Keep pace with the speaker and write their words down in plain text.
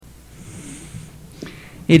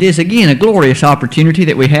It is again a glorious opportunity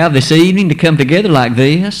that we have this evening to come together like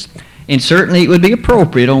this, and certainly it would be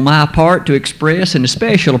appropriate on my part to express an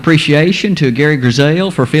especial appreciation to Gary Griselle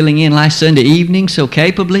for filling in last Sunday evening so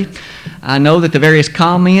capably. I know that the various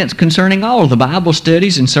comments concerning all of the Bible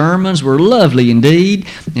studies and sermons were lovely indeed,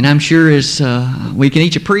 and I'm sure as we can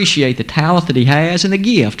each appreciate the talent that he has and the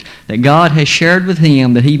gift that God has shared with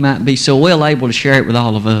him, that he might be so well able to share it with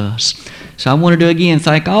all of us. So I wanted to again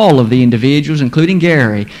thank all of the individuals, including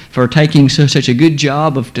Gary, for taking such a good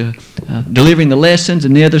job of delivering the lessons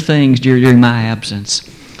and the other things during my absence.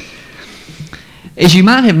 As you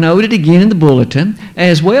might have noted again in the bulletin,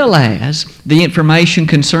 as well as the information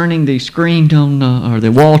concerning the screen on or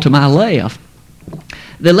the wall to my left,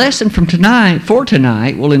 the lesson for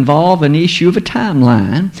tonight will involve an issue of a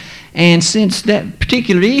timeline, and since that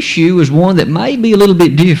particular issue is one that may be a little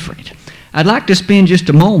bit different, I'd like to spend just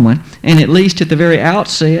a moment, and at least at the very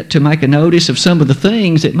outset, to make a notice of some of the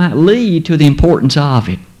things that might lead to the importance of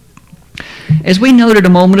it. As we noted a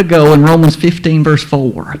moment ago in Romans 15, verse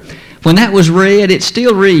 4, when that was read, it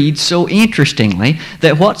still reads so interestingly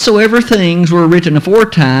that whatsoever things were written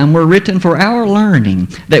aforetime were written for our learning,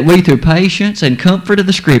 that we through patience and comfort of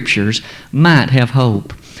the Scriptures might have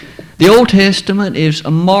hope. The Old Testament is a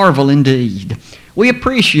marvel indeed. We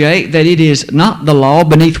appreciate that it is not the law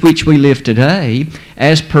beneath which we live today,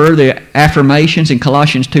 as per the affirmations in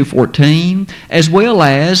Colossians 2:14, as well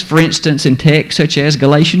as, for instance, in texts such as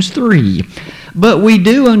Galatians 3. But we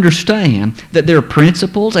do understand that there are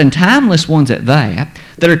principles, and timeless ones at that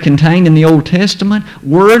are contained in the Old Testament,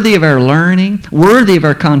 worthy of our learning, worthy of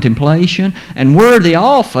our contemplation, and worthy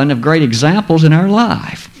often of great examples in our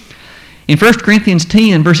life. In 1 Corinthians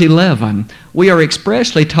 10, verse 11, we are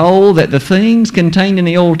expressly told that the things contained in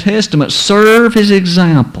the Old Testament serve as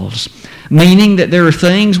examples, meaning that there are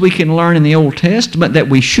things we can learn in the Old Testament that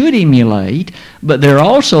we should emulate, but there are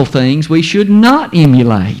also things we should not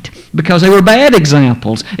emulate because they were bad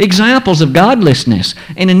examples, examples of godlessness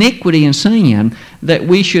and iniquity and sin that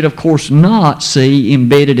we should, of course, not see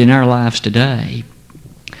embedded in our lives today.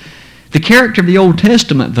 The character of the Old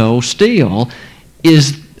Testament, though, still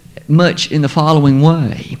is much in the following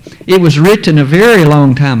way. It was written a very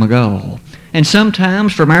long time ago, and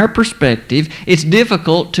sometimes from our perspective it's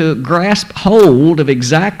difficult to grasp hold of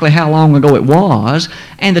exactly how long ago it was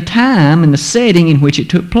and the time and the setting in which it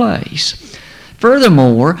took place.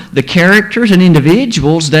 Furthermore, the characters and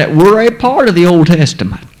individuals that were a part of the Old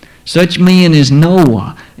Testament, such men as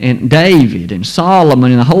Noah and David and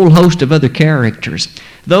Solomon and a whole host of other characters,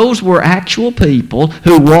 those were actual people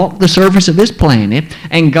who walked the surface of this planet,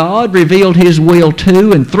 and God revealed His will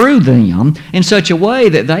to and through them in such a way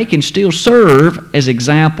that they can still serve as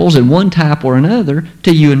examples in one type or another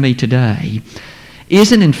to you and me today.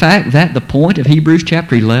 Isn't in fact that the point of Hebrews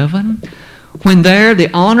chapter 11? When there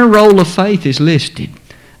the honor roll of faith is listed,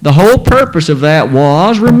 the whole purpose of that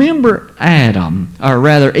was, remember Adam, or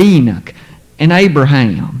rather Enoch, and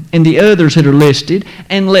Abraham, and the others that are listed,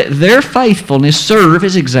 and let their faithfulness serve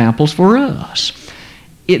as examples for us.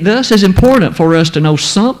 It thus is important for us to know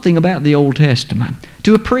something about the Old Testament,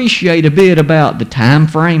 to appreciate a bit about the time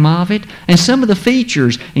frame of it, and some of the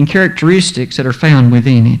features and characteristics that are found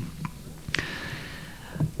within it.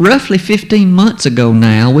 Roughly 15 months ago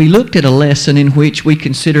now, we looked at a lesson in which we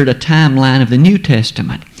considered a timeline of the New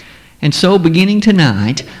Testament. And so, beginning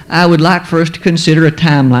tonight, I would like for us to consider a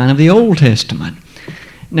timeline of the Old Testament.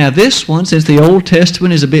 Now, this one, since the Old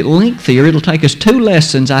Testament is a bit lengthier, it'll take us 2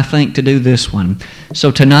 lessons, I think, to do this one. So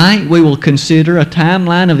tonight, we will consider a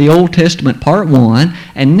timeline of the Old Testament, part 1,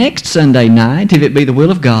 and next Sunday night, if it be the will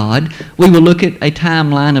of God, we will look at a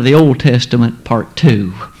timeline of the Old Testament, part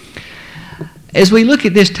 2. As we look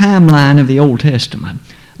at this timeline of the Old Testament,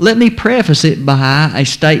 let me preface it by a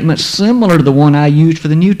statement similar to the one I used for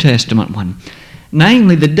the New Testament one.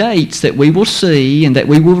 Namely, the dates that we will see and that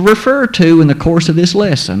we will refer to in the course of this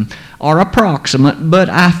lesson are approximate, but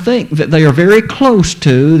I think that they are very close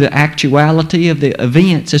to the actuality of the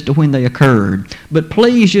events as to when they occurred. But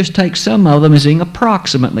please just take some of them as being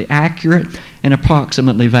approximately accurate and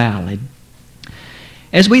approximately valid.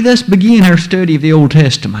 As we thus begin our study of the Old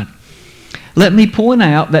Testament, let me point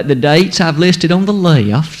out that the dates I've listed on the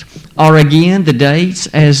left are again the dates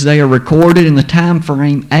as they are recorded in the time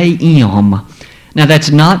frame AM. Now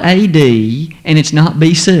that's not AD and it's not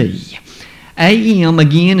BC. AM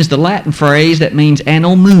again is the Latin phrase that means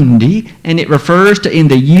Anno Mundi, and it refers to in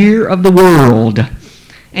the year of the world.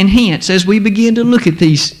 And hence, as we begin to look at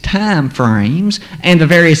these time frames and the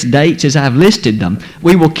various dates as I've listed them,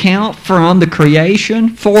 we will count from the creation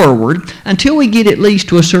forward until we get at least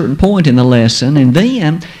to a certain point in the lesson, and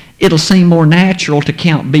then it'll seem more natural to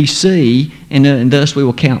count BC and thus we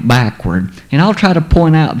will count backward. And I'll try to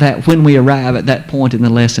point out that when we arrive at that point in the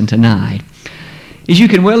lesson tonight. As you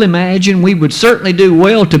can well imagine, we would certainly do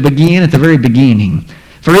well to begin at the very beginning.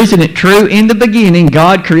 For isn't it true, in the beginning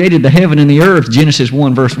God created the heaven and the earth, Genesis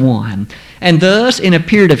 1 verse 1. And thus, in a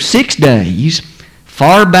period of 6 days,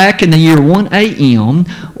 far back in the year 1 a.m.,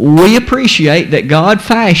 we appreciate that God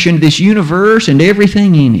fashioned this universe and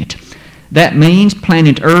everything in it. That means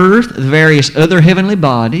planet Earth, the various other heavenly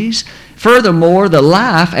bodies, furthermore, the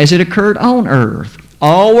life as it occurred on Earth.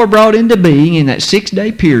 All were brought into being in that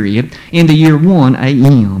 6-day period in the year 1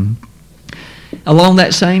 a.m. Along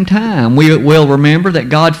that same time, we will remember that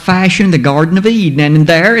God fashioned the Garden of Eden, and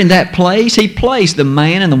there in that place He placed the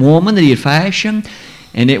man and the woman that He had fashioned,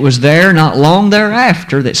 and it was there not long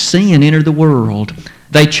thereafter that sin entered the world.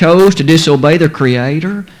 They chose to disobey their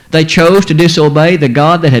Creator. They chose to disobey the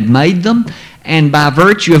God that had made them, and by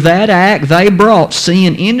virtue of that act, they brought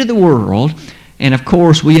sin into the world. And of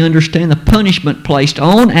course, we understand the punishment placed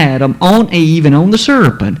on Adam, on Eve, and on the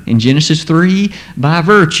serpent in Genesis 3 by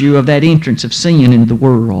virtue of that entrance of sin into the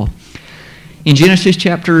world. In Genesis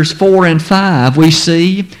chapters 4 and 5, we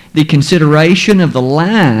see the consideration of the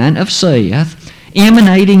line of Seth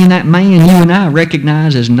emanating in that man you and I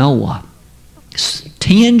recognize as Noah.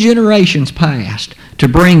 10 generations passed to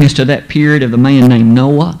bring us to that period of the man named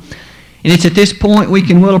Noah. And it's at this point we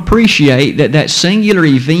can well appreciate that singular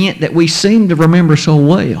event that we seem to remember so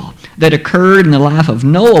well that occurred in the life of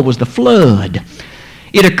Noah was the flood.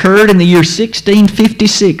 It occurred in the year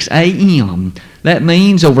 1656 a.m. That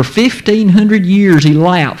means over 1,500 years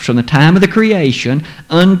elapsed from the time of the creation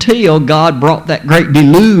until God brought that great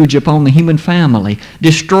deluge upon the human family,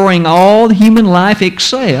 destroying all the human life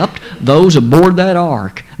except those aboard that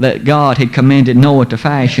ark that God had commanded Noah to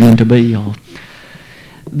fashion and to build.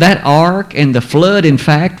 That ark and the flood, in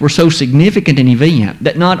fact, were so significant an event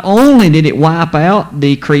that not only did it wipe out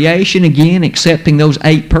the creation again, excepting those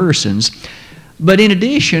 8 persons, but in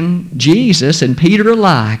addition, Jesus and Peter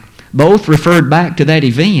alike both referred back to that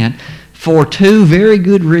event for 2 very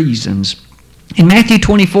good reasons. In Matthew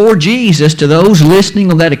 24, Jesus, to those listening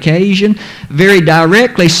on that occasion, very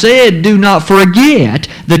directly said, "Do not forget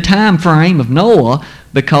the time frame of Noah,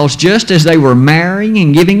 because just as they were marrying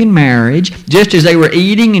and giving in marriage, just as they were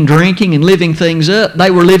eating and drinking and living things up,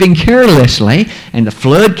 they were living carelessly, and the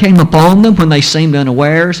flood came upon them when they seemed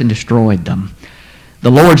unawares and destroyed them." The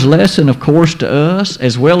Lord's lesson, of course, to us,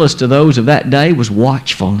 as well as to those of that day, was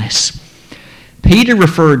watchfulness. Peter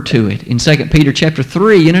referred to it in 2 Peter chapter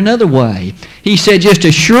 3 in another way. He said, just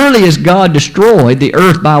as surely as God destroyed the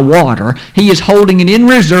earth by water, He is holding it in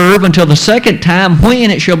reserve until the second time when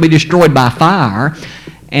it shall be destroyed by fire.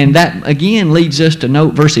 And that again leads us to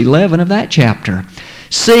note verse 11 of that chapter.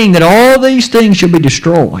 Seeing that all these things shall be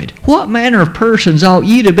destroyed, what manner of persons ought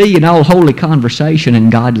ye to be in all holy conversation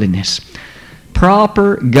and godliness?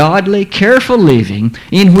 Proper, godly, careful living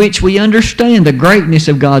in which we understand the greatness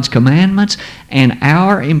of God's commandments and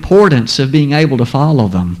our importance of being able to follow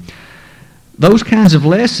them. Those kinds of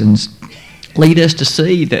lessons lead us to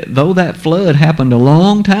see that though that flood happened a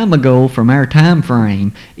long time ago from our time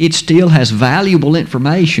frame, it still has valuable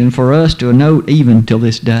information for us to note even till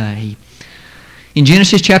this day. In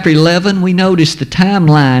Genesis chapter 11, we notice the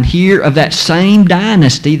timeline here of that same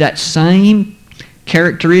dynasty, that same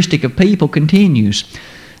characteristic of people continues.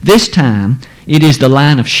 This time, it is the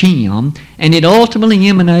line of Shem, and it ultimately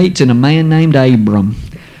emanates in a man named Abram.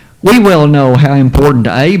 We well know how important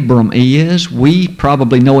Abram is. We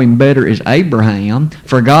probably know him better as Abraham,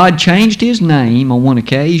 for God changed his name on one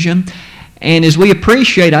occasion, and as we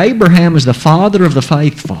appreciate Abraham as the father of the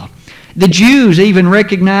faithful, the Jews even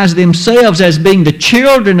recognize themselves as being the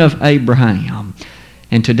children of Abraham.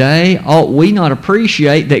 And today, ought we not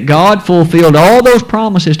appreciate that God fulfilled all those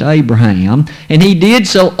promises to Abraham, and He did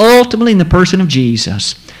so ultimately in the person of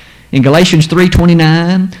Jesus. In Galatians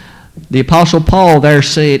 3:29, the Apostle Paul there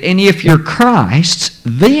said, "And if you're Christ's,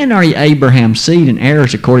 then are ye Abraham's seed and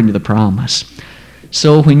heirs according to the promise."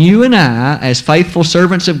 So when you and I, as faithful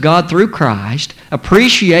servants of God through Christ,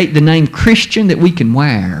 appreciate the name Christian that we can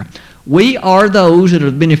wear, we are those that are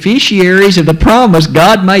the beneficiaries of the promise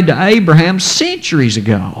God made to Abraham centuries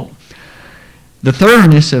ago. The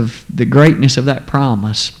thoroughness of the greatness of that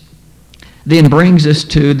promise then brings us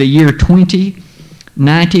to the year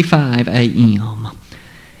 2095 a.m.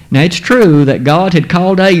 Now it's true that God had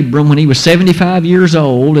called Abram when he was 75 years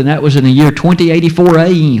old, and that was in the year 2084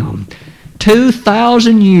 a.m.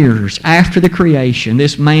 2,000 years after the creation,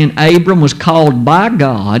 this man Abram was called by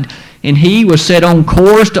God, and he was set on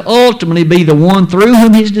course to ultimately be the one through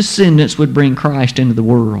whom his descendants would bring Christ into the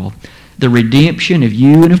world. The redemption of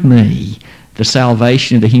you and of me. the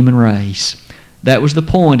salvation of the human race. That was the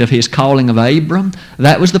point of his calling of Abram.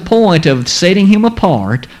 That was the point of setting him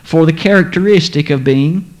apart for the characteristic of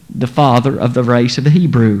being the father of the race of the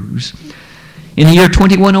Hebrews. In the year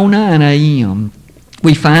 2109 AM,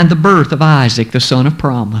 we find the birth of Isaac, the son of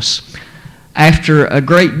promise. After a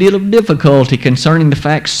great deal of difficulty concerning the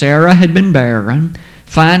fact Sarah had been barren,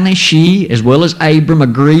 finally she, as well as Abram,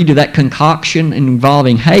 agreed to that concoction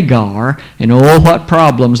involving Hagar, and oh, what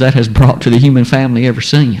problems that has brought to the human family ever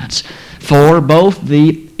since. For both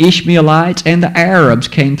the Ishmaelites and the Arabs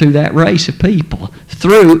came through that race of people,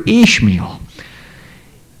 through Ishmael.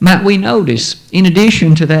 Might we notice, in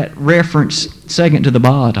addition to that reference second to the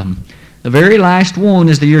bottom, the very last one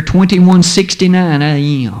is the year 2169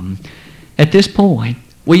 AM. At this point,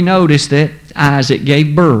 we notice that Isaac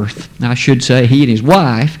gave birth. I should say he and his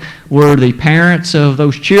wife were the parents of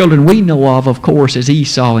those children we know of course, as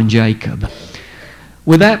Esau and Jacob.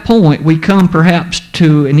 With that point, we come perhaps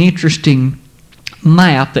to an interesting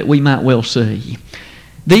map that we might well see.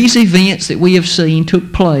 These events that we have seen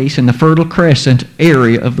took place in the Fertile Crescent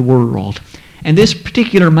area of the world. And this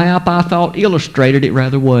particular map, I thought, illustrated it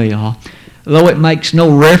rather well. Though it makes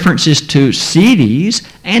no references to cities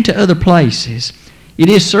and to other places, it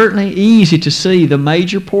is certainly easy to see the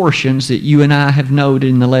major portions that you and I have noted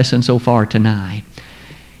in the lesson so far tonight.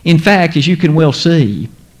 In fact, as you can well see,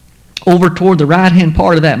 over toward the right-hand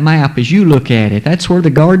part of that map, as you look at it, that's where the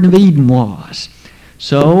Garden of Eden was.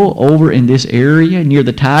 So, over in this area near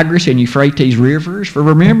the Tigris and Euphrates rivers, for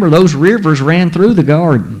remember, those rivers ran through the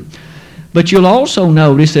garden. But you'll also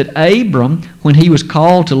notice that Abram, when he was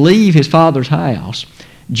called to leave his father's house,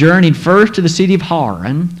 journeyed first to the city of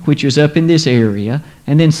Haran, which was up in this area,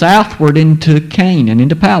 and then southward into Canaan,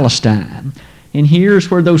 into Palestine. And here's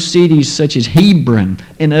where those cities such as Hebron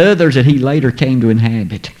and others that he later came to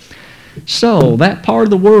inhabit. So, that part of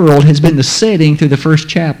the world has been the setting through the first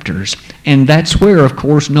chapters. And that's where, of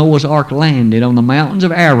course, Noah's Ark landed, on the mountains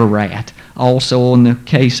of Ararat, also in the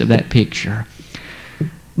case of that picture.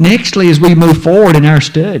 Nextly, as we move forward in our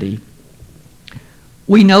study,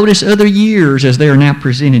 we notice other years as they are now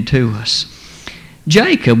presented to us.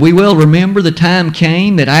 Jacob, we well remember the time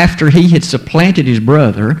came that after he had supplanted his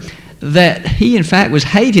brother, that he in fact was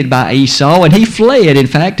hated by Esau, and he fled in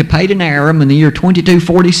fact to Padan Aram in the year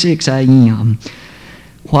 2246 AM.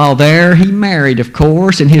 While there he married, of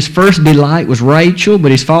course, and his first delight was Rachel,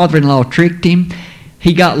 but his father-in-law tricked him.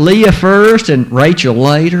 He got Leah first and Rachel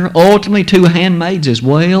later, ultimately 2 handmaids as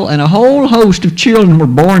well, and a whole host of children were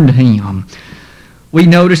born to him. We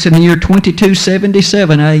notice in the year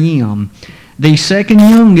 2277 AM, the second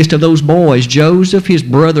youngest of those boys, Joseph, his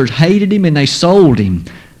brothers hated him and they sold him.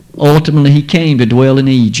 Ultimately, he came to dwell in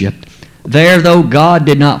Egypt. There, though, God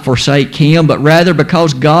did not forsake him, but rather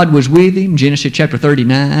because God was with him, Genesis chapter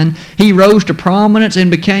 39, he rose to prominence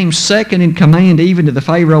and became second in command even to the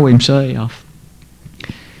Pharaoh himself.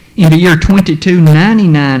 In the year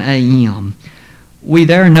 2299 AM, we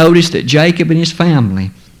there notice that Jacob and his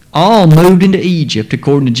family all moved into Egypt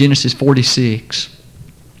according to Genesis 46.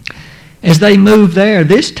 As they moved there,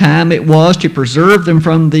 this time it was to preserve them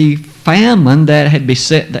from the famine that had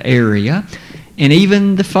beset the area. And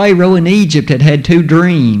even the Pharaoh in Egypt had had 2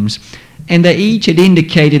 dreams. And they each had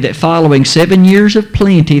indicated that following 7 years of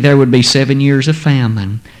plenty, there would be 7 years of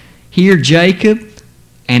famine. Here Jacob,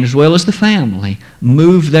 and as well as the family,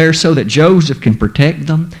 moved there so that Joseph can protect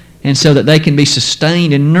them and so that they can be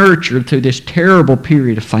sustained and nurtured through this terrible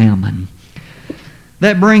period of famine.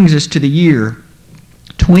 That brings us to the year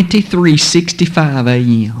 2365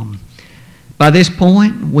 AM. By this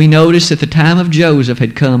point, we notice that the time of Joseph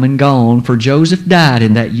had come and gone, for Joseph died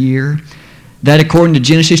in that year. That, according to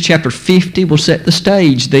Genesis chapter 50, will set the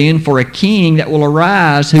stage then for a king that will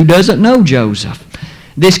arise who doesn't know Joseph.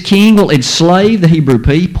 This king will enslave the Hebrew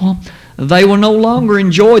people. They will no longer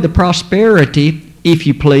enjoy the prosperity, if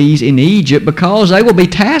you please, in Egypt, because they will be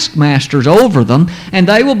taskmasters over them, and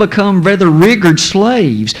they will become rather rigored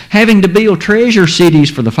slaves, having to build treasure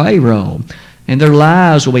cities for the Pharaoh. And their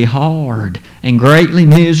lives will be hard and greatly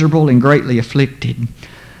miserable and greatly afflicted.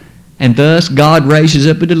 And thus God raises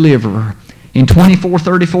up a deliverer. In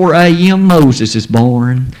 2434 AM, Moses is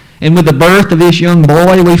born. And with the birth of this young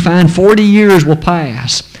boy, we find 40 years will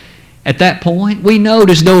pass. At that point, we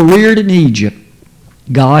notice, though reared in Egypt,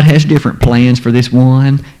 God has different plans for this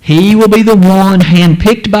one. He will be the one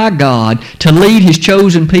handpicked by God to lead his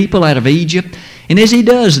chosen people out of Egypt. And as he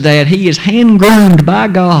does that, he is hand-groomed by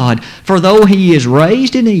God. For though he is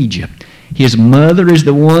raised in Egypt, his mother is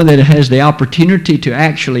the one that has the opportunity to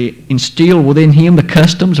actually instill within him the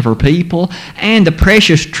customs of her people and the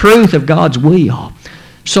precious truth of God's will.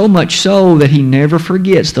 so much so that he never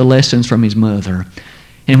forgets the lessons from his mother.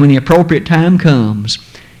 And when the appropriate time comes,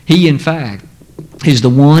 he, in fact, is the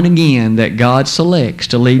one again that God selects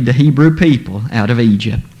to lead the Hebrew people out of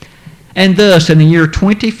Egypt. And thus, in the year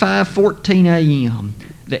 2514 a.m.,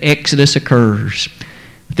 the Exodus occurs.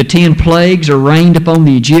 The 10 plagues are rained upon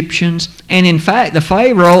the Egyptians, and in fact, the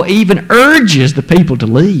Pharaoh even urges the people to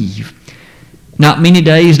leave. Not many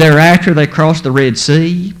days thereafter, they cross the Red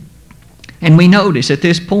Sea. And we notice at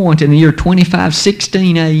this point in the year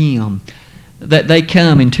 2516 a.m. that they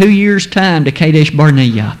come in 2 years' time to Kadesh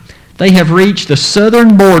Barnea. They have reached the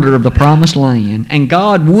southern border of the Promised Land, and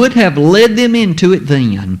God would have led them into it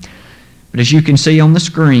then. But as you can see on the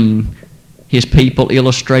screen, His people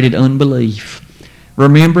illustrated unbelief.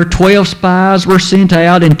 Remember, 12 spies were sent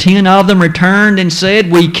out, and 10 of them returned and said,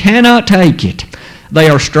 "We cannot take it. They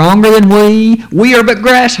are stronger than we. We are but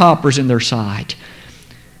grasshoppers in their sight."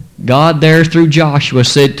 God there through Joshua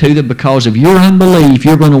said to them, because of your unbelief,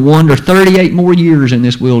 you're going to wander 38 more years in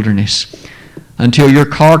this wilderness until your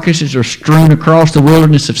carcasses are strewn across the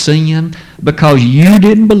wilderness of sin because you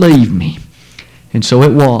didn't believe me. And so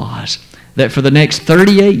it was that for the next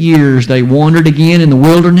 38 years they wandered again in the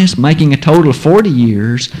wilderness, making a total of 40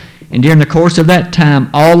 years. And during the course of that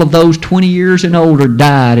time, all of those 20 years and older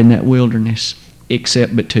died in that wilderness,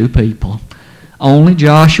 except but 2 people. Only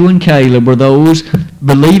Joshua and Caleb were those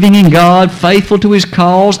believing in God, faithful to His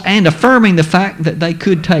cause, and affirming the fact that they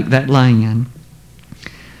could take that land.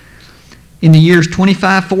 In the years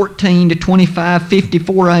 2514 to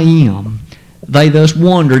 2554 a.m., they thus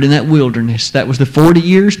wandered in that wilderness. That was the 40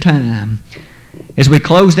 years' time. As we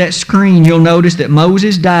close that screen, you'll notice that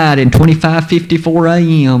Moses died in 2554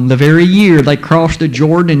 a.m., the very year they crossed the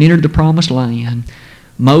Jordan and entered the Promised Land.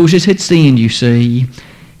 Moses had sinned, you see.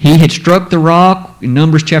 He had struck the rock in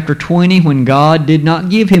Numbers chapter 20 when God did not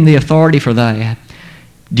give him the authority for that.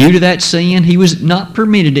 Due to that sin, he was not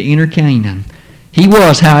permitted to enter Canaan. He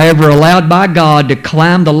was, however, allowed by God to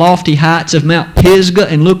climb the lofty heights of Mount Pisgah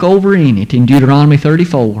and look over in it in Deuteronomy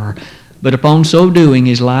 34. But upon so doing,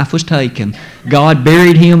 his life was taken. God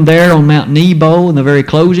buried him there on Mount Nebo in the very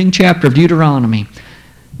closing chapter of Deuteronomy.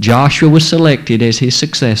 Joshua was selected as his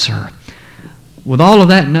successor. With all of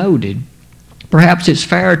that noted, perhaps it's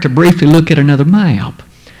fair to briefly look at another map.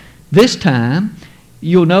 This time,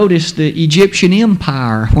 you'll notice the Egyptian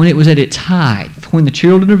Empire when it was at its height, when the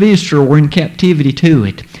children of Israel were in captivity to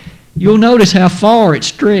it. You'll notice how far it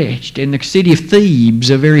stretched, and the city of Thebes,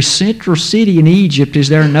 a very central city in Egypt, is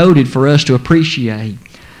there noted for us to appreciate.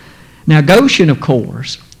 Now Goshen, of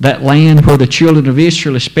course, that land where the children of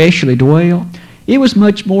Israel especially dwell, it was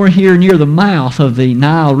much more here near the mouth of the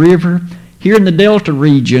Nile River, here in the Delta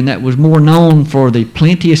region that was more known for the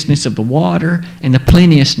plenteousness of the water and the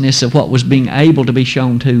plenteousness of what was being able to be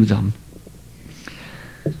shown to them.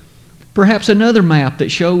 Perhaps another map that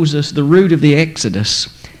shows us the route of the Exodus.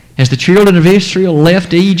 As the children of Israel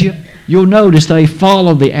left Egypt, you'll notice they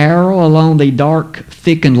followed the arrow along the dark,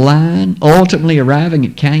 thickened line, ultimately arriving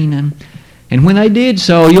at Canaan. And when they did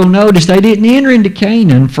so, you'll notice they didn't enter into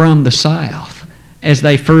Canaan from the south, as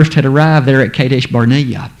they first had arrived there at Kadesh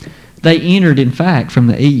Barnea. They entered, in fact, from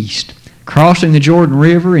the east, crossing the Jordan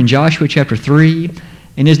River in Joshua chapter 3.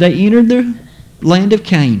 And as they entered the land of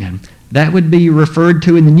Canaan, that would be referred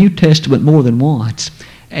to in the New Testament more than once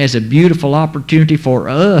as a beautiful opportunity for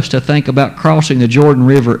us to think about crossing the Jordan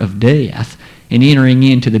River of death and entering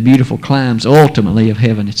into the beautiful climes ultimately of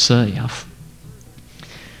heaven itself.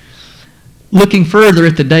 Looking further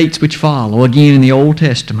at the dates which follow, again in the Old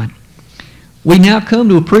Testament, we now come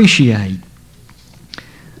to appreciate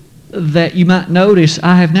that you might notice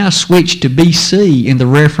I have now switched to BC in the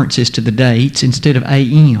references to the dates instead of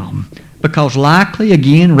AM, because likely,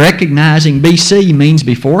 again, recognizing BC means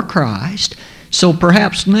before Christ, so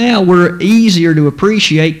perhaps now we're easier to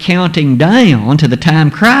appreciate counting down to the time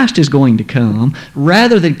Christ is going to come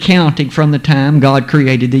rather than counting from the time God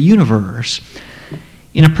created the universe.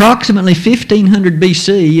 In approximately 1500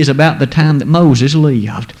 BC is about the time that Moses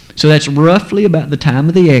lived, so that's roughly about the time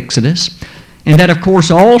of the Exodus. And that, of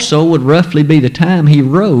course, also would roughly be the time he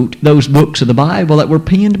wrote those books of the Bible that were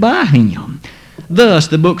penned by him. Thus,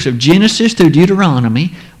 the books of Genesis through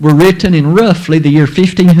Deuteronomy were written in roughly the year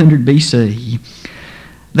 1500 BC.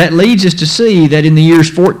 That leads us to see that in the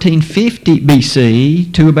years 1450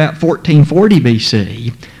 BC to about 1440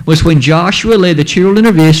 BC was when Joshua led the children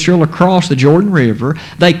of Israel across the Jordan River.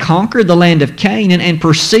 They conquered the land of Canaan and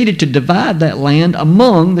proceeded to divide that land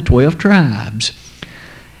among the 12 tribes.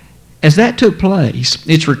 As that took place,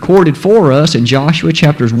 it's recorded for us in Joshua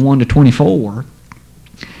chapters 1 to 24.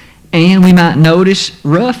 And we might notice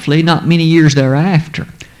roughly not many years thereafter,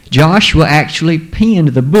 Joshua actually penned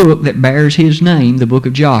the book that bears his name, the book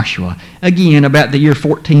of Joshua, again about the year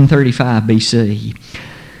 1435 BC.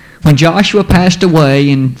 When Joshua passed away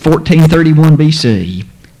in 1431 BC,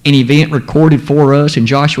 an event recorded for us in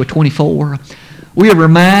Joshua 24, we are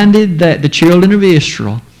reminded that the children of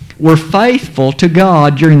Israel were faithful to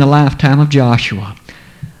God during the lifetime of Joshua.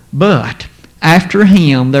 But after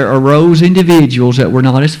him, there arose individuals that were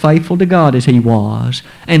not as faithful to God as he was,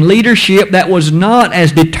 and leadership that was not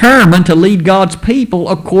as determined to lead God's people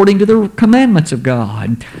according to the commandments of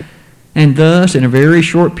God. And thus, in a very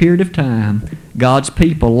short period of time, God's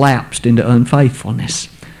people lapsed into unfaithfulness.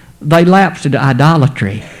 They lapsed into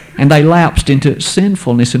idolatry, and they lapsed into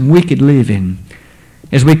sinfulness and wicked living.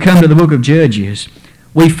 As we come to the book of Judges,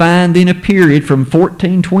 we find in a period from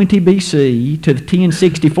 1420 BC to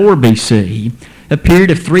 1064 BC, a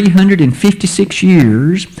period of 356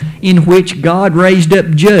 years in which God raised up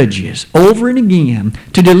judges over and again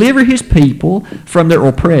to deliver his people from their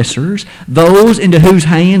oppressors, those into whose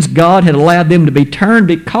hands God had allowed them to be turned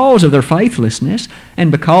because of their faithlessness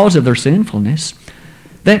and because of their sinfulness.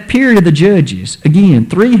 That period of the judges, again,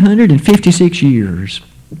 356 years,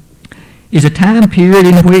 is a time period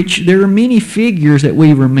in which there are many figures that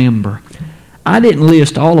we remember. I didn't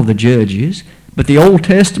list all of the judges, but the Old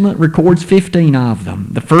Testament records 15 of them.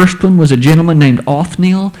 The first one was a gentleman named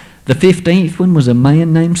Othniel. The 15th one was a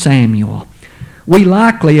man named Samuel. We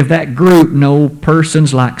likely of that group know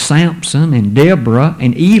persons like Samson and Deborah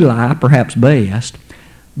and Eli perhaps best,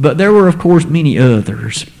 but there were of course many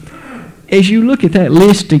others. As you look at that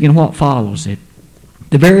listing and what follows it,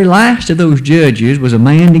 the very last of those judges was a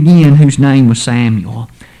man again whose name was Samuel.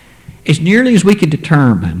 As nearly as we could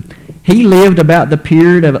determine, he lived about the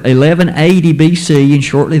period of 1180 BC and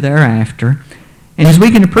shortly thereafter. And as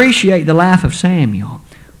we can appreciate the life of Samuel,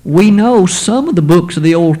 we know some of the books of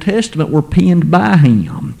the Old Testament were penned by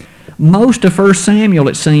him. Most of 1 Samuel,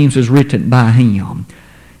 it seems, was written by him.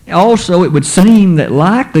 Also, it would seem that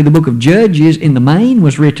likely the book of Judges in the main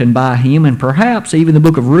was written by him, and perhaps even the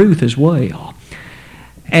book of Ruth as well.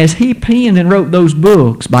 As he penned and wrote those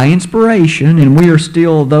books by inspiration, and we are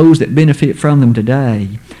still those that benefit from them today,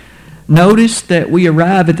 notice that we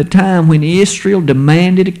arrive at the time when Israel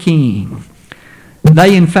demanded a king.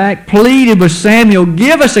 They in fact pleaded with Samuel,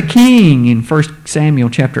 "Give us a king," in 1 Samuel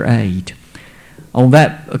chapter 8. On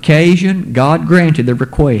that occasion, God granted their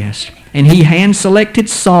request, and he hand-selected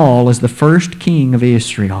Saul as the first king of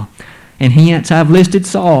Israel. And hence I've listed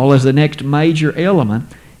Saul as the next major element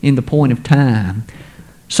in the point of time.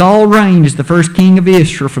 Saul reigned as the first king of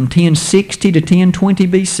Israel from 1060 to 1020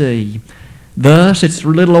 BC. Thus, it's a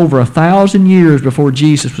little over 1,000 years before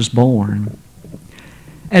Jesus was born.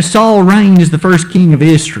 As Saul reigned as the first king of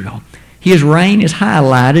Israel, his reign is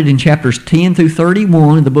highlighted in chapters 10 through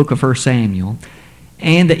 31 of the book of 1 Samuel,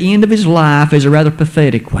 and the end of his life is a rather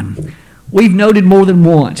pathetic one. We've noted more than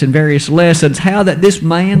once in various lessons how that this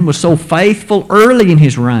man was so faithful early in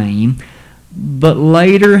his reign, but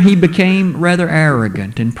later he became rather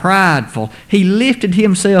arrogant and prideful. He lifted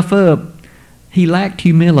himself up. He lacked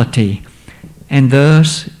humility. And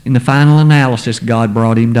thus, in the final analysis, God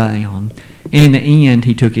brought him down. And in the end,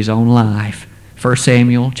 he took his own life. 1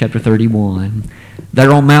 Samuel chapter 31.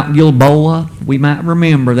 There on Mount Gilboa, we might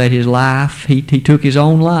remember that his life, he took his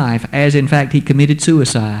own life, as in fact he committed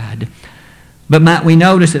suicide. But might we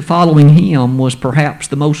notice that following him was perhaps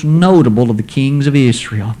the most notable of the kings of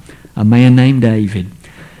Israel, a man named David.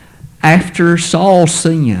 After Saul's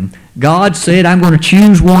sin, God said, "I'm going to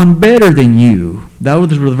choose one better than you."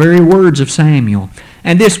 Those were the very words of Samuel.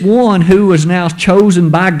 And this one who was now chosen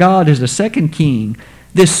by God as the second king,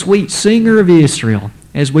 this sweet singer of Israel,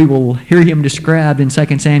 as we will hear him described in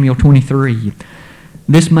 2 Samuel 23,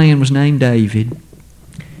 this man was named David.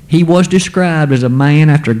 He was described as a man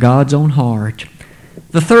after God's own heart.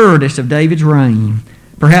 The thirdest of David's reign,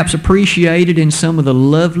 perhaps appreciated in some of the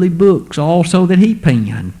lovely books also that he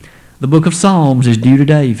penned. The book of Psalms is due to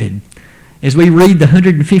David. As we read the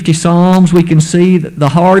 150 Psalms, we can see the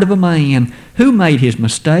heart of a man who made his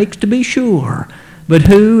mistakes, to be sure, but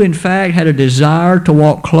who, in fact, had a desire to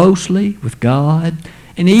walk closely with God.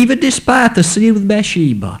 And even despite the sin with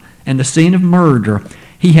Bathsheba and the sin of murder,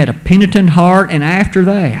 he had a penitent heart, and after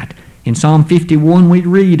that, in Psalm 51, we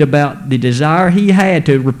read about the desire he had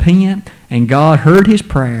to repent, and God heard his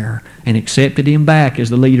prayer and accepted him back as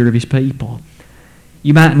the leader of his people.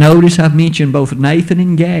 You might notice I've mentioned both Nathan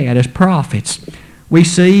and Gad as prophets. We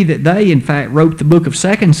see that they, in fact, wrote the book of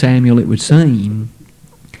 2 Samuel, it would seem.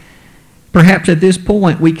 Perhaps at this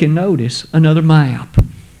point we can notice another map.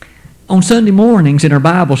 On Sunday mornings in our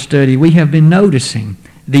Bible study, we have been noticing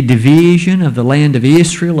the division of the land of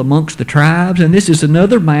Israel amongst the tribes. And this is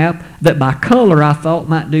another map that by color I thought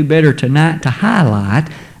might do better tonight to highlight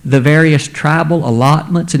the various tribal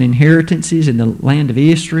allotments and inheritances in the land of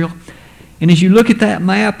Israel. And as you look at that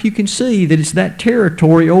map, you can see that it's that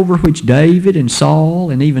territory over which David and Saul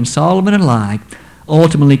and even Solomon alike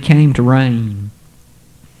ultimately came to reign.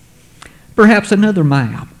 Perhaps another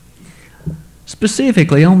map.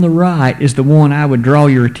 Specifically on the right is the one I would draw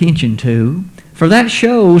your attention to, for that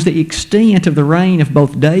shows the extent of the reign of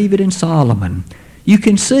both David and Solomon. You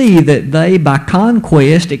can see that they, by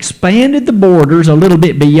conquest, expanded the borders a little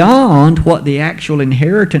bit beyond what the actual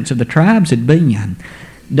inheritance of the tribes had been.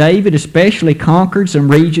 David especially conquered some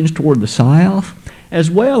regions toward the south, as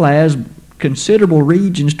well as considerable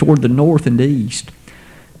regions toward the north and east.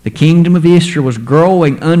 The kingdom of Israel was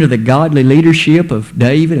growing under the godly leadership of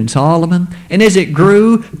David and Solomon, and as it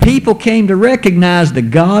grew, people came to recognize the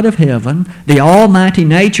God of heaven, the almighty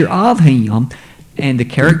nature of Him, and the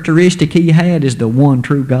characteristic He had as the one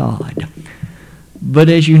true God. But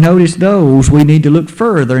as you notice those, we need to look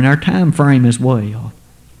further in our time frame as well.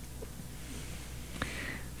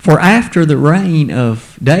 For after the reign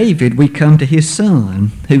of David, we come to his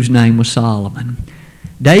son, whose name was Solomon.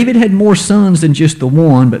 David had more sons than just the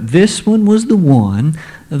one, but this one was the one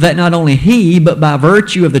that not only he, but by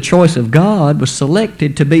virtue of the choice of God, was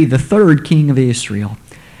selected to be the third king of Israel.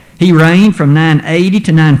 He reigned from 980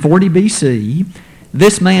 to 940 BC.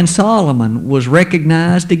 This man Solomon was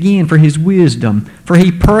recognized again for his wisdom, for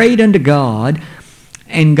he prayed unto God,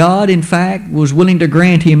 and God, in fact, was willing to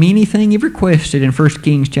grant him anything he requested in 1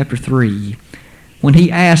 Kings chapter 3. When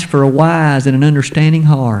he asked for a wise and an understanding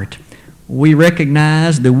heart, we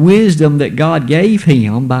recognize the wisdom that God gave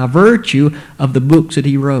him by virtue of the books that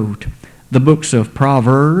he wrote. The books of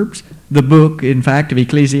Proverbs, the book, in fact, of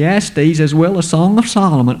Ecclesiastes, as well as Song of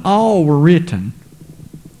Solomon, all were written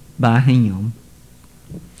by him.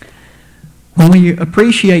 When we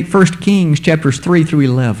appreciate 1 Kings chapters 3 through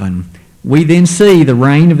 11, we then see the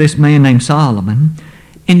reign of this man named Solomon.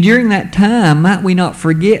 And during that time, might we not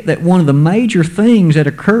forget that one of the major things that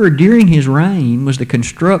occurred during his reign was the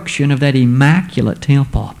construction of that immaculate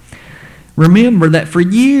temple. Remember that for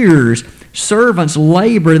years, servants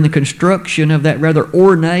labored in the construction of that rather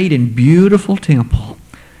ornate and beautiful temple.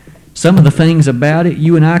 Some of the things about it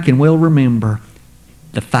you and I can well remember.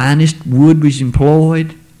 The finest wood was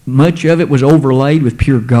employed. Much of it was overlaid with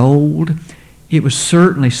pure gold. It was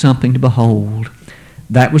certainly something to behold.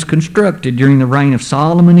 That was constructed during the reign of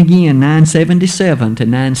Solomon again, 977 to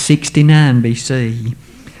 969 BC.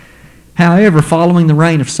 However, following the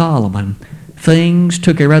reign of Solomon, things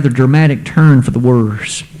took a rather dramatic turn for the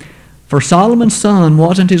worse. For Solomon's son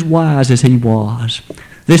wasn't as wise as he was.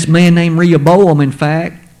 This man named Rehoboam, in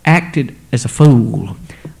fact, acted as a fool,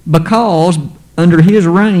 because under his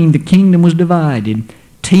reign the kingdom was divided.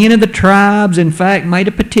 10 of the tribes, in fact, made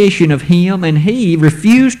a petition of him, and he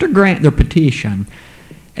refused to grant their petition.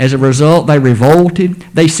 As a result, they revolted.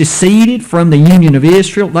 They seceded from the union of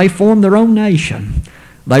Israel. They formed their own nation.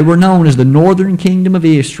 They were known as the Northern Kingdom of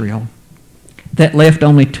Israel. That left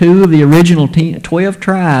only 2 of the original 12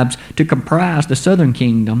 tribes to comprise the Southern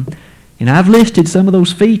Kingdom. And I've listed some of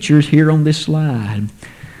those features here on this slide.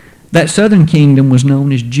 That Southern Kingdom was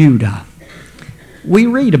known as Judah. We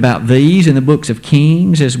read about these in the books of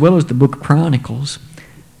Kings as well as the book of Chronicles.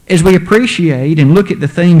 As we appreciate and look at the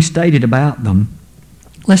things stated about them,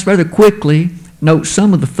 let's rather quickly note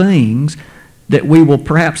some of the things that we will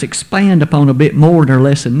perhaps expand upon a bit more in our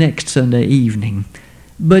lesson next Sunday evening.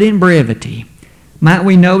 But in brevity, might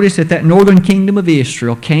we notice that northern kingdom of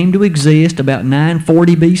Israel came to exist about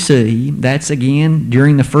 940 BC. That's again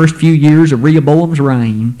during the first few years of Rehoboam's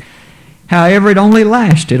reign. However, it only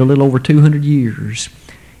lasted a little over 200 years.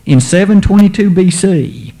 In 722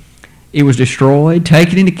 BC, it was destroyed,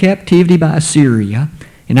 taken into captivity by Assyria,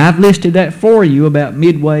 and I've listed that for you about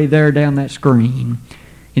midway there down that screen.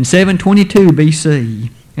 In 722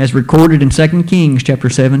 BC, as recorded in 2 Kings chapter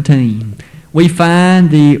 17, we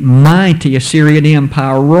find the mighty Assyrian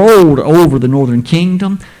Empire rolled over the northern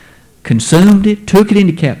kingdom, consumed it, took it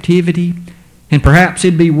into captivity. And perhaps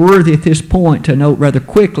it'd be worthy at this point to note rather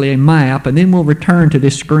quickly a map, and then we'll return to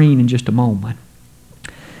this screen in just a moment.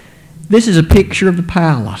 This is a picture of the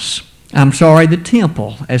palace. The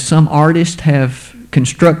temple, as some artists have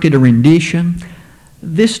constructed a rendition.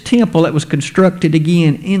 This temple that was constructed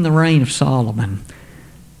again in the reign of Solomon.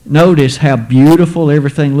 Notice how beautiful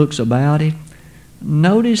everything looks about it.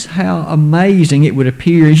 Notice how amazing it would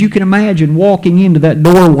appear, as you can imagine walking into that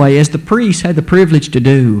doorway, as the priests had the privilege to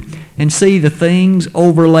do, and see the things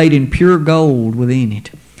overlaid in pure gold within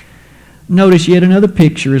it. Notice yet another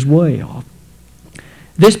picture as well.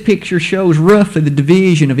 This picture shows roughly the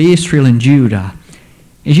division of Israel and Judah.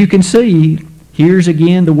 As you can see, here's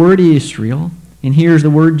again the word Israel, and here's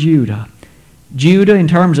the word Judah. Judah, in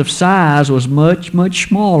terms of size, was much, much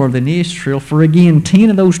smaller than Israel, for again,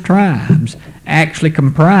 10 of those tribes actually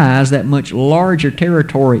comprise that much larger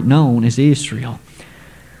territory known as Israel.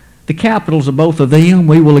 The capitals of both of them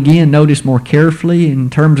we will again notice more carefully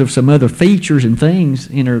in terms of some other features and things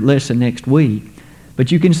in our lesson next week. But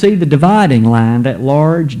you can see the dividing line, that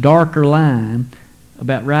large, darker line,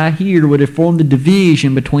 about right here would have formed the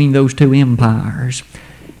division between those two empires.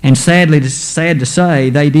 And sadly, sad to say,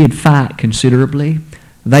 they did fight considerably.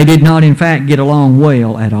 They did not, in fact, get along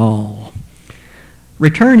well at all.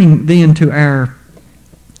 Returning then to our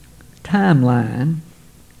timeline,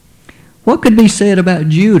 what could be said about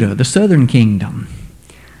Judah, the southern kingdom?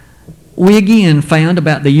 We again found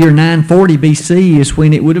about the year 940 BC is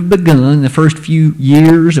when it would have begun, the first few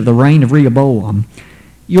years of the reign of Rehoboam.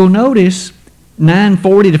 You'll notice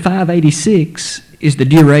 940 to 586 is the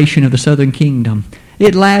duration of the southern kingdom.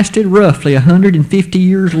 It lasted roughly 150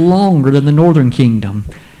 years longer than the northern kingdom.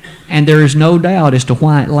 And there is no doubt as to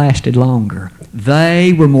why it lasted longer.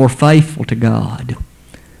 They were more faithful to God.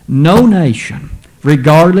 No nation,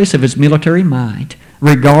 regardless of its military might,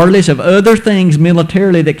 regardless of other things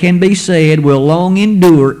militarily that can be said, will long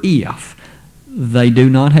endure if they do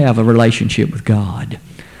not have a relationship with God.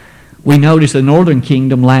 We notice the northern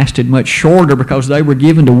kingdom lasted much shorter because they were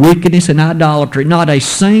given to wickedness and idolatry. Not a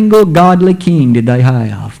single godly king did they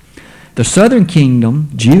have. The southern kingdom,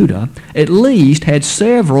 Judah, at least had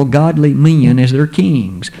several godly men as their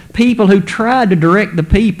kings. People who tried to direct the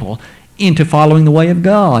people into following the way of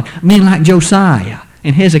God. Men like Josiah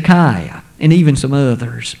and Hezekiah and even some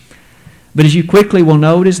others. But as you quickly will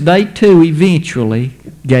notice, they too eventually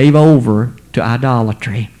gave over to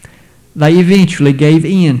idolatry. They eventually gave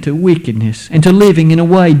in to wickedness and to living in a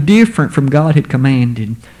way different from God had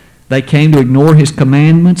commanded. They came to ignore His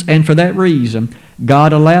commandments, and for that reason,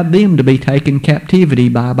 God allowed them to be taken captivity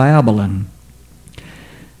by Babylon.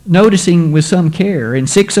 Noticing with some care, in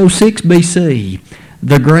 606 BC,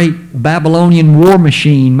 the great Babylonian war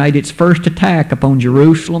machine made its first attack upon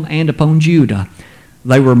Jerusalem and upon Judah.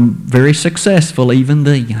 They were very successful even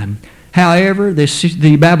then. However,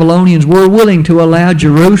 the Babylonians were willing to allow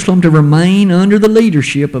Jerusalem to remain under the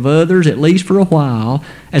leadership of others, at least for a while,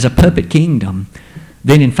 as a puppet kingdom.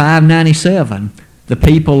 Then in 597, the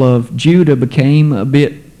people of Judah became a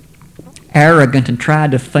bit arrogant and tried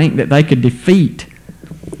to think that they could defeat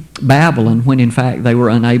Babylon when in fact they were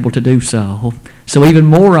unable to do so. So even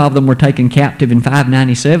more of them were taken captive in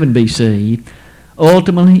 597 BC.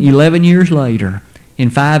 Ultimately, 11 years later, in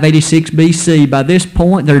 586 BC, by this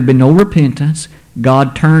point there had been no repentance.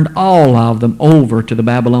 God turned all of them over to the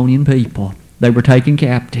Babylonian people. They were taken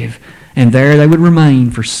captive, and there they would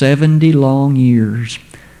remain for 70 long years,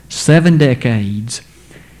 7 decades.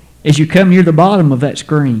 As you come near the bottom of that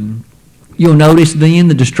screen, you'll notice then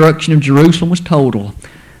the destruction of Jerusalem was total.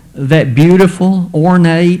 That beautiful,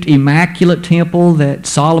 ornate, immaculate temple that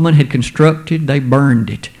Solomon had constructed, they burned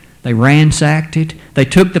it. They ransacked it. They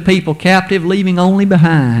took the people captive, leaving only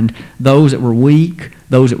behind those that were weak,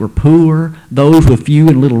 those that were poor, those with few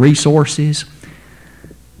and little resources.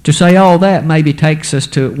 To say all that maybe takes us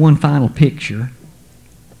to one final picture.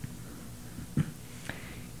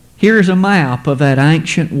 Here's a map of that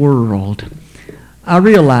ancient world. I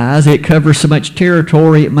realize it covers so much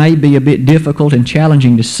territory it may be a bit difficult and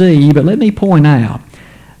challenging to see, but let me point out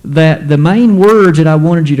that the main words that I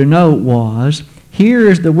wanted you to note was, here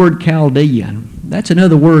is the word Chaldean. That's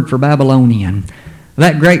another word for Babylonian.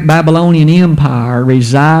 That great Babylonian empire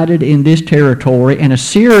resided in this territory, and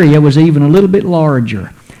Assyria was even a little bit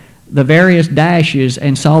larger. The various dashes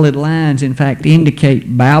and solid lines, in fact,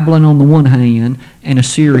 indicate Babylon on the one hand and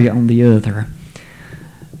Assyria on the other.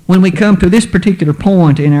 When we come to this particular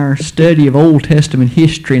point in our study of Old Testament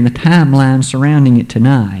history and the timeline surrounding it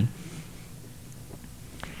tonight,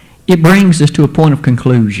 it brings us to a point of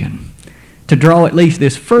conclusion, to draw at least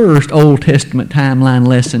this first Old Testament timeline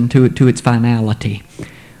lesson to its finality.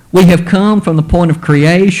 We have come from the point of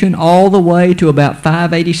creation all the way to about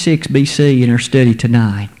 586 BC in our study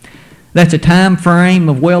tonight. That's a time frame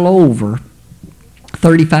of well over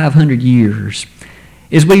 3,500 years.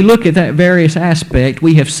 As we look at that various aspect,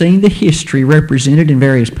 we have seen the history represented in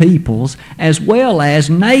various peoples, as well as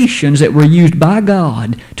nations that were used by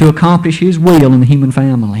God to accomplish His will in the human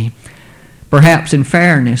family. Perhaps in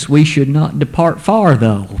fairness, we should not depart far,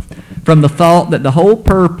 though, from the thought that the whole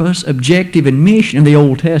purpose, objective, and mission of the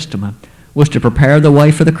Old Testament was to prepare the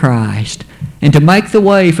way for the Christ and to make the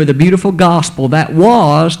way for the beautiful gospel that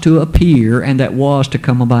was to appear and that was to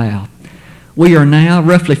come about. We are now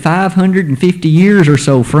roughly 550 years or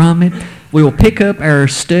so from it. We will pick up our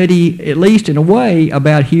study, at least in a way,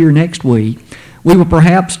 about here next week. We will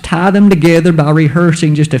perhaps tie them together by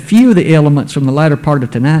rehearsing just a few of the elements from the latter part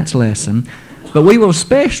of tonight's lesson. But we will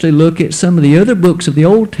especially look at some of the other books of the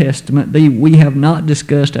Old Testament that we have not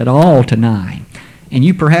discussed at all tonight. And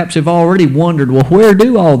you perhaps have already wondered, well, where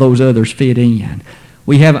do all those others fit in?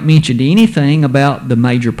 We haven't mentioned anything about the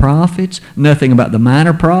major prophets, nothing about the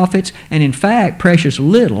minor prophets, and in fact, precious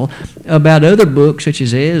little about other books such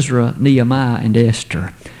as Ezra, Nehemiah, and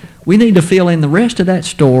Esther. We need to fill in the rest of that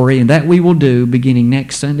story, and that we will do beginning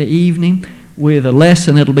next Sunday evening with a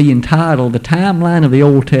lesson that will be entitled The Timeline of the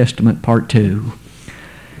Old Testament, Part 2.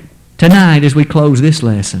 Tonight, as we close this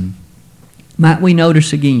lesson, might we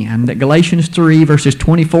notice again that Galatians 3, verses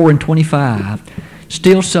 24 and 25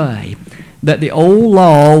 still say that the old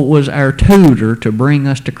law was our tutor to bring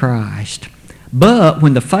us to Christ. But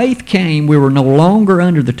when the faith came, we were no longer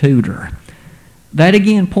under the tutor. That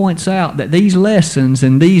again points out that these lessons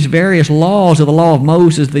and these various laws of the law of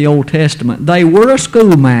Moses of the Old Testament, they were a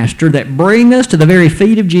schoolmaster that bring us to the very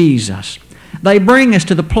feet of Jesus. They bring us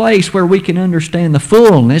to the place where we can understand the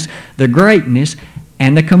fullness, the greatness,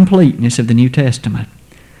 and the completeness of the New Testament.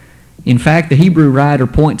 In fact, the Hebrew writer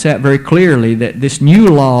points out very clearly that this new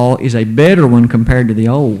law is a better one compared to the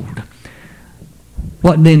old.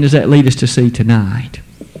 What then does that lead us to see tonight?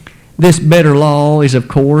 This better law is, of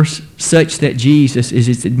course, such that Jesus is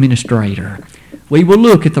its administrator. We will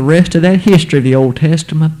look at the rest of that history of the Old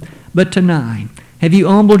Testament, but tonight, have you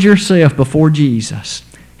humbled yourself before Jesus?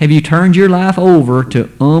 Have you turned your life over to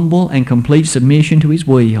humble and complete submission to His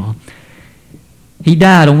will? He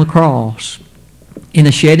died on the cross. In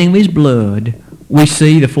the shedding of His blood, we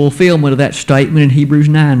see the fulfillment of that statement in Hebrews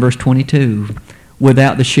 9, verse 22.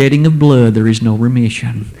 Without the shedding of blood, there is no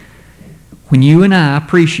remission. When you and I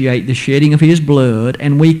appreciate the shedding of His blood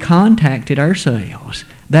and we contact it ourselves,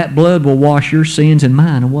 that blood will wash your sins and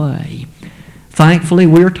mine away. Thankfully,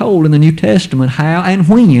 we are told in the New Testament how and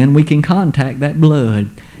when we can contact that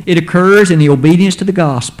blood. It occurs in the obedience to the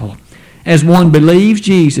gospel. As one believes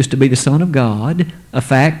Jesus to be the Son of God, a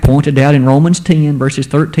fact pointed out in Romans 10, verses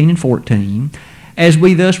 13 and 14, as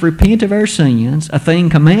we thus repent of our sins, a thing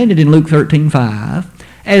commanded in Luke 13:5,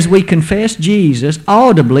 as we confess Jesus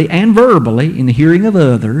audibly and verbally in the hearing of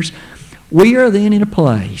others, we are then in a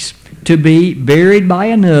place to be buried by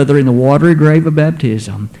another in the watery grave of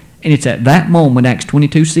baptism. And it's at that moment, Acts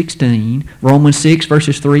 22:16, Romans 6,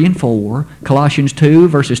 verses 3 and 4, Colossians 2,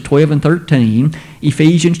 verses 12 and 13,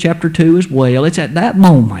 Ephesians chapter 2 as well. It's at that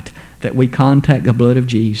moment that we contact the blood of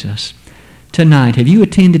Jesus. Tonight, have you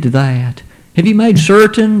attended to that? Have you made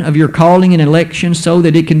certain of your calling and election so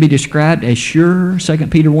that it can be described as sure? 2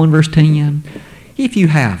 Peter 1, verse 10. If you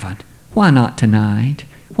haven't, why not tonight?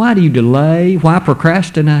 Why do you delay? Why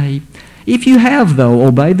procrastinate? If you have, though,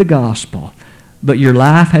 obeyed the gospel, but your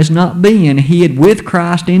life has not been hid with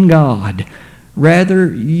Christ in God.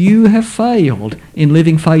 Rather, you have failed in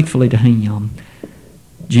living faithfully to Him.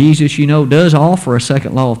 Jesus, you know, does offer a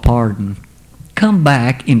second law of pardon. Come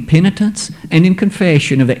back in penitence and in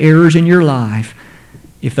confession of the errors in your life.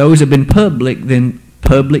 If those have been public, then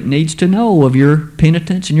public needs to know of your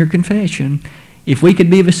penitence and your confession. If we could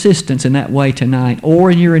be of assistance in that way tonight, or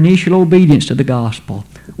in your initial obedience to the gospel,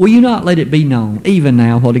 will you not let it be known, even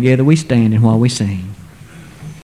now while together we stand and while we sing?